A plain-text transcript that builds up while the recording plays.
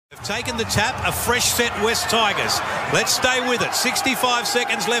taken the tap, a fresh set West Tigers. Let's stay with it. 65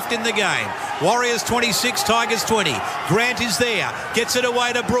 seconds left in the game. Warriors 26, Tigers 20. Grant is there, gets it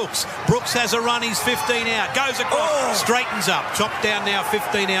away to Brooks. Brooks has a run, he's 15 out, goes across, straightens up, chopped down now,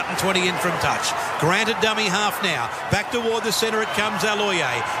 15 out and 20 in from touch. Grant at dummy half now, back toward the centre it comes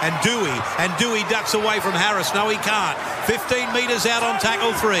Aloye, and Dewey ducks away from Harris. No, he can't. 15 metres out on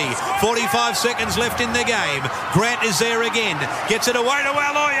tackle 3. 45 seconds left in the game. Grant is there again, gets it away to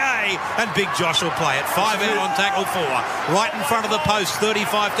Aloye, and Big Josh will play it. 5 out on tackle 4, right in front of the post,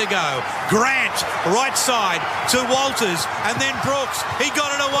 35 to go. Grant, right side to Walters, and then Brooks. He got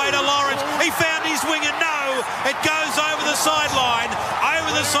it away to Lawrence. He found his winger. No, it goes over the sideline.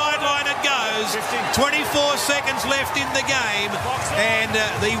 Over the sideline it goes. 24 seconds left in the game, and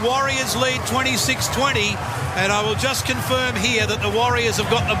the Warriors lead 26-20. And I will just confirm here that the Warriors have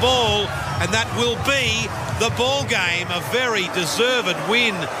got the ball, and that will be the ball game. A very deserved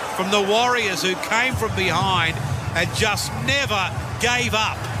win from the Warriors, who came from behind and just never gave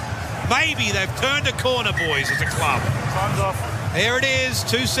up. Maybe they've turned a corner, boys, as a club. Time's off. There it is,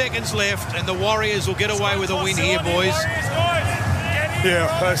 2 seconds left, and the Warriors will get away with a win here, boys. Yeah,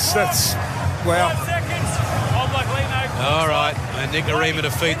 that's wow. All right, and Nikorima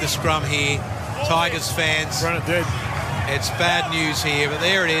to feed the scrum here. Tigers fans, Run it dead. it's bad news here, but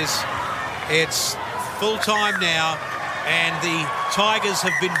there it is. It's full time now, and the Tigers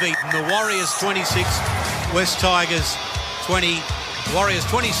have been beaten. The Warriors 26, West Tigers 20. Warriors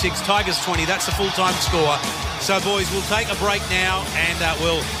 26, Tigers 20. That's the full-time score. So, boys, we'll take a break now, and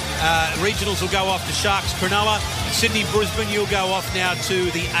regionals will go off to Sharks Cronulla. Sydney Brisbane, you'll go off now to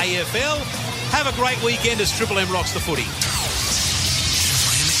the AFL. Have a great weekend as Triple M rocks the footy. NRL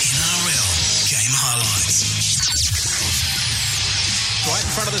game highlights. Right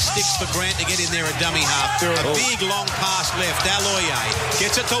in front of the sticks for Grant to get in there, a dummy half. A big long pass left. Aloye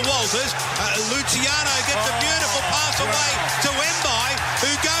gets it to Walters. Luciano gets a beautiful pass away to Wemby,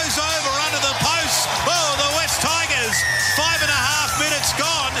 who goes over under the post. Oh, the West Tigers, 5.5 minutes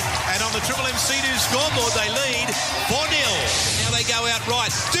gone. And on the Triple M C2 scoreboard, they lead 4-0. Now they go out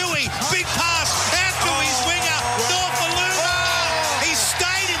right. Dewey, big pass out to his winger, Norfoluma. He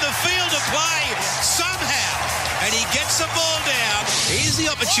stayed in the field of play somehow, and he gets the ball down. Here's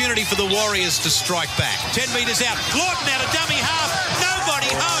the opportunity for the Warriors to strike back. 10 metres out. Lawton out of dummy half. Nobody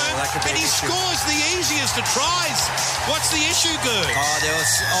home. And he scores the easiest of tries. What's the issue, Good?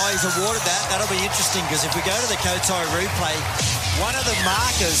 He's awarded that. That'll be interesting, because if we go to the Kotai replay, one of the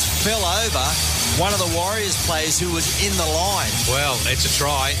markers fell over one of the Warriors players who was in the line. Well, it's a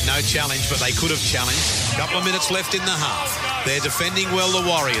try. No challenge, but they could have challenged. A couple of minutes left in the half. They're defending well, the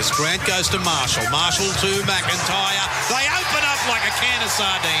Warriors. Grant goes to Marshall. Marshall to McIntyre. They open up like a can of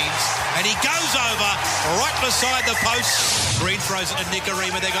sardines, and he goes over right beside the post. Green throws it to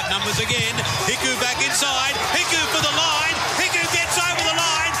Nikorima. They got numbers again. Hiku back inside. Hiku for the line. Hiku gets over the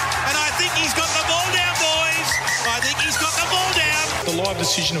line, and I think he's got the ball down, boys. I think he's got the ball down. The live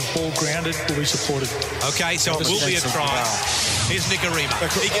decision of ball grounded will be supported. Okay, so it will be a try. Here's Nikorima.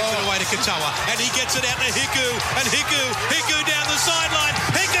 He gets it away to Katoa, and he gets it out to Hiku, and Hiku down the sideline.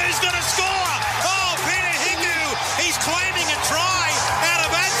 Hiku's going to score. Oh, Peter Hiku, he's claiming a try out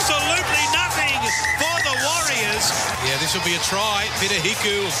of absolutely nothing for the Warriors. Yeah, this will be a try. Peter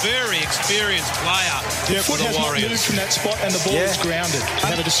Hiku, very experienced player for the Warriors. Moved from that spot, and the ball is grounded.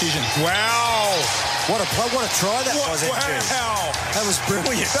 They have a decision. Wow. What a try that was, Andrew. Wow. That was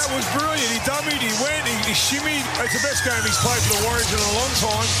brilliant. That was brilliant. He dummied, he went, he shimmied. It's the best game he's played for the Warriors in a long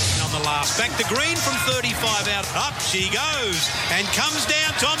time. On the last, back to Green from 35 out. Up she goes and comes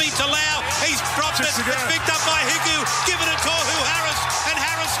down. Tommy Talau, he's dropped it. It's picked up by Hiku. Given it to Tohu Harris, and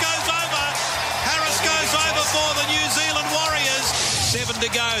Harris goes over. Harris goes over for the New Zealand Warriors. 7 to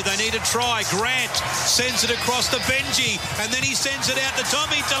go. They need a try. Grant sends it across to Benji, and then he sends it out to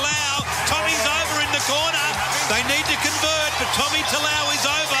Tommy Talau. Tommy's over in the corner. They need to convert, but Tommy Talau is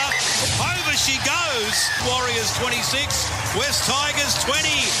over. Over she goes. Warriors 26, West Tigers 20.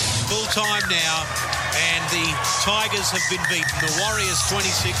 Full time now, and the Tigers have been beaten. The Warriors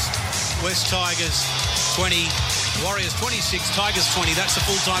 26, West Tigers 20. Warriors 26, Tigers 20. That's the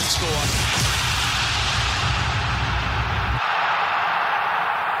full time score.